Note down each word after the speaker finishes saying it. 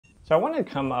So I wanted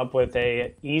to come up with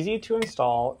a easy to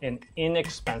install and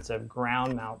inexpensive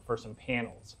ground mount for some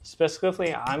panels.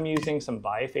 Specifically, I'm using some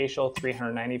bifacial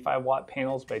 395 watt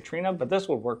panels by Trina, but this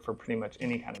would work for pretty much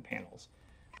any kind of panels.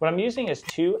 What I'm using is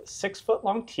two 6-foot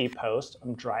long T-posts.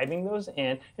 I'm driving those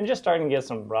in and just starting to get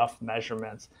some rough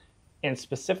measurements. And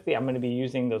specifically, I'm going to be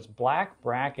using those black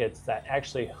brackets that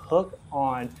actually hook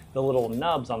on the little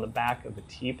nubs on the back of the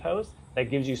T-post. That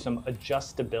gives you some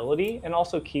adjustability and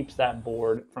also keeps that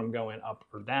board from going up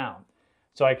or down.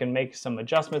 So I can make some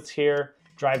adjustments here,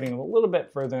 driving a little bit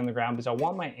further in the ground because I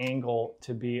want my angle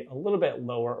to be a little bit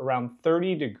lower, around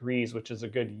 30 degrees, which is a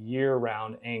good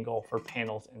year-round angle for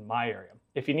panels in my area.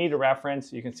 If you need a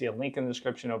reference, you can see a link in the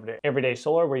description over to Everyday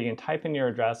Solar where you can type in your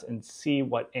address and see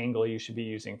what angle you should be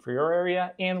using for your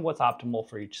area and what's optimal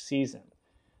for each season.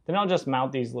 Then I'll just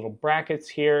mount these little brackets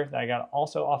here that I got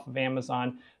also off of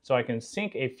Amazon so I can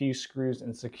sink a few screws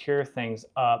and secure things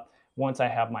up once I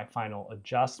have my final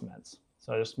adjustments.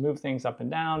 So I just move things up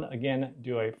and down. Again,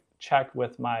 do a check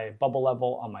with my bubble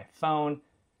level on my phone.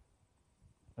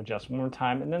 Adjust one more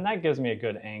time, and then that gives me a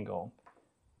good angle.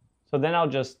 So then I'll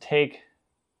just take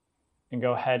and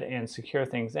go ahead and secure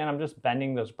things in. I'm just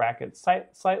bending those brackets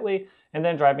slightly and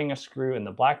then driving a screw in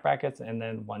the black brackets and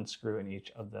then one screw in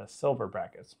each of the silver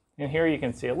brackets. And here you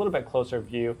can see a little bit closer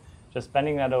view, just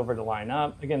bending that over to line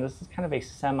up. Again, this is kind of a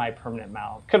semi-permanent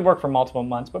mount. Could work for multiple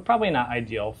months, but probably not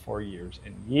ideal for years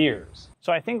and years.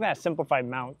 So I think that simplified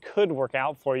mount could work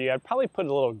out for you. I'd probably put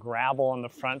a little gravel on the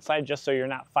front side just so you're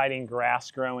not fighting grass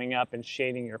growing up and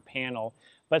shading your panel.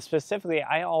 But specifically,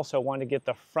 I also want to get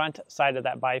the front side of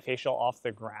that bifacial off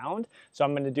the ground. So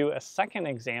I'm going to do a second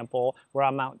example where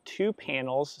I'll mount two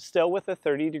panels, still with a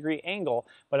 30-degree angle,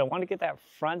 but I want to get that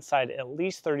front side at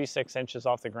least 36 inches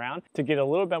off the ground to get a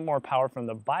little bit more power from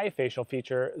the bifacial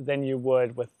feature than you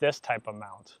would with this type of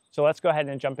mount. So let's go ahead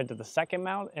and jump into the second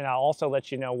mount, and I'll also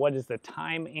let you know what is the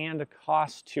time and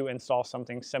cost to install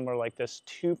something similar like this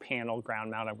 2-panel ground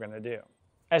mount I'm going to do.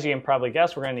 As you can probably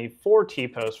guess, we're going to need 4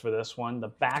 T-posts for this one. The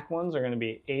back ones are going to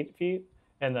be 8 feet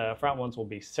and the front ones will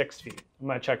be 6 feet. I'm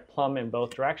going to check plumb in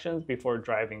both directions before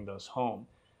driving those home.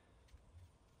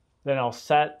 Then I'll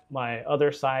set my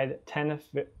other side 10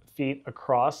 feet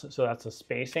across, so that's the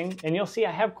spacing. And you'll see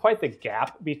I have quite the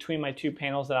gap between my 2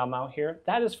 panels that I'll mount here.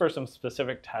 That is for some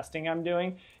specific testing I'm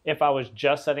doing. If I was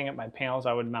just setting up my panels,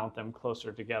 I would mount them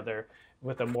closer together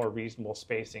with a more reasonable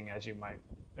spacing, as you might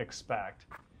expect.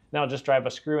 Now I'll just drive a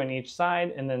screw in each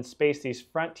side and then space these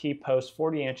front T-posts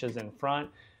 40 inches in front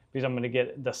because I'm going to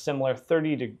get the similar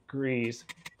 30 degrees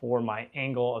for my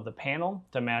angle of the panel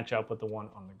to match up with the one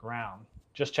on the ground.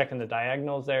 Just checking the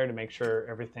diagonals there to make sure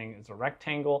everything is a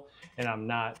rectangle and I'm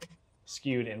not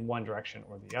skewed in one direction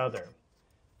or the other.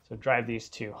 So drive these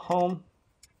two home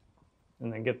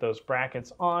and then get those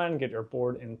brackets on, get your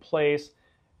board in place,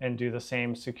 and do the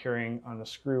same securing on the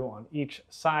screw on each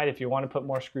side. If you want to put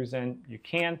more screws in, you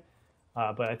can,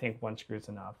 but I think 1 screw is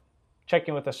enough.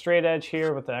 Checking with a straight edge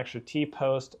here with the extra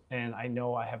T-post, and I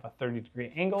know I have a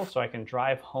 30-degree angle, so I can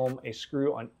drive home a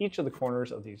screw on each of the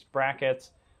corners of these brackets,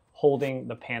 holding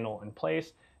the panel in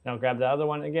place. Now grab the other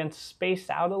one, again, space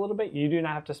out a little bit. You do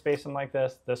not have to space them like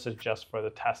this. This is just for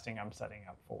the testing I'm setting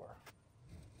up for.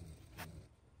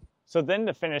 So then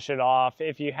to finish it off,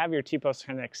 if you have your T-posts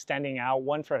kind of extending out,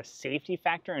 1 for a safety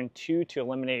factor and 2 to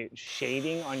eliminate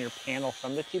shading on your panel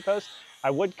from the T-post,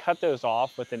 I would cut those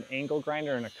off with an angle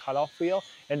grinder and a cutoff wheel.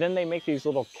 And then they make these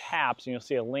little caps, and you'll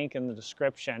see a link in the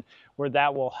description where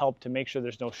that will help to make sure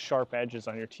there's no sharp edges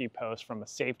on your T-post from a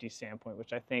safety standpoint,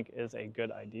 which I think is a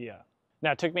good idea.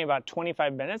 Now, it took me about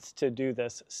 25 minutes to do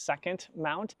this second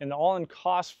mount, and the all-in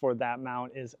cost for that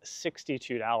mount is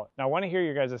 $62. Now, I want to hear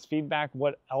your guys' feedback.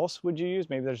 What else would you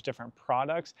use? Maybe there's different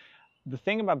products. The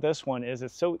thing about this one is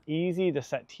it's so easy to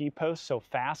set T-posts so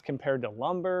fast compared to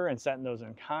lumber and setting those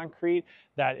in concrete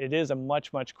that it is a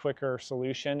much, much quicker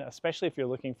solution, especially if you're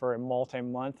looking for a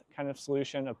multi-month kind of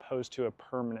solution opposed to a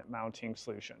permanent mounting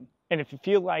solution. And if you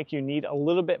feel like you need a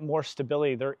little bit more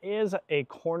stability, there is a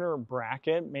corner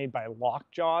bracket made by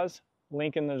Lockjaws,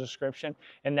 link in the description,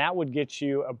 and that would get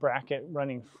you a bracket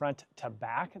running front to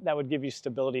back. That would give you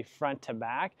stability front to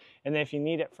back. And then if you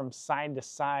need it from side to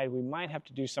side, we might have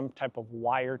to do some type of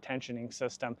wire tensioning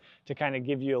system to kind of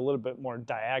give you a little bit more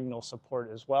diagonal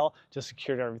support as well to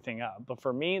secure everything up. But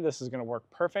for me, this is going to work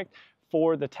perfect.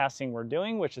 for the testing we're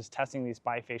doing, which is testing these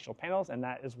bifacial panels, and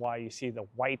that is why you see the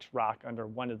white rock under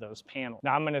one of those panels.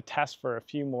 Now I'm going to test for a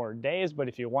few more days, but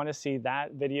if you want to see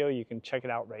that video, you can check it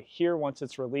out right here once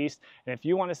it's released. And if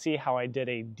you want to see how I did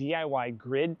a DIY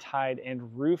grid tied and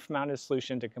roof mounted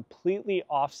solution to completely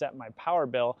offset my power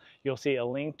bill, you'll see a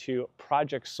link to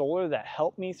Project Solar that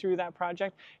helped me through that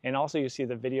project. And also you see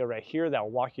the video right here that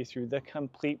will walk you through the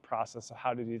complete process of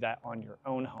how to do that on your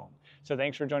own home. So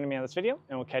thanks for joining me on this video,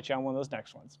 and we'll catch you on one of those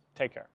next ones. Take care.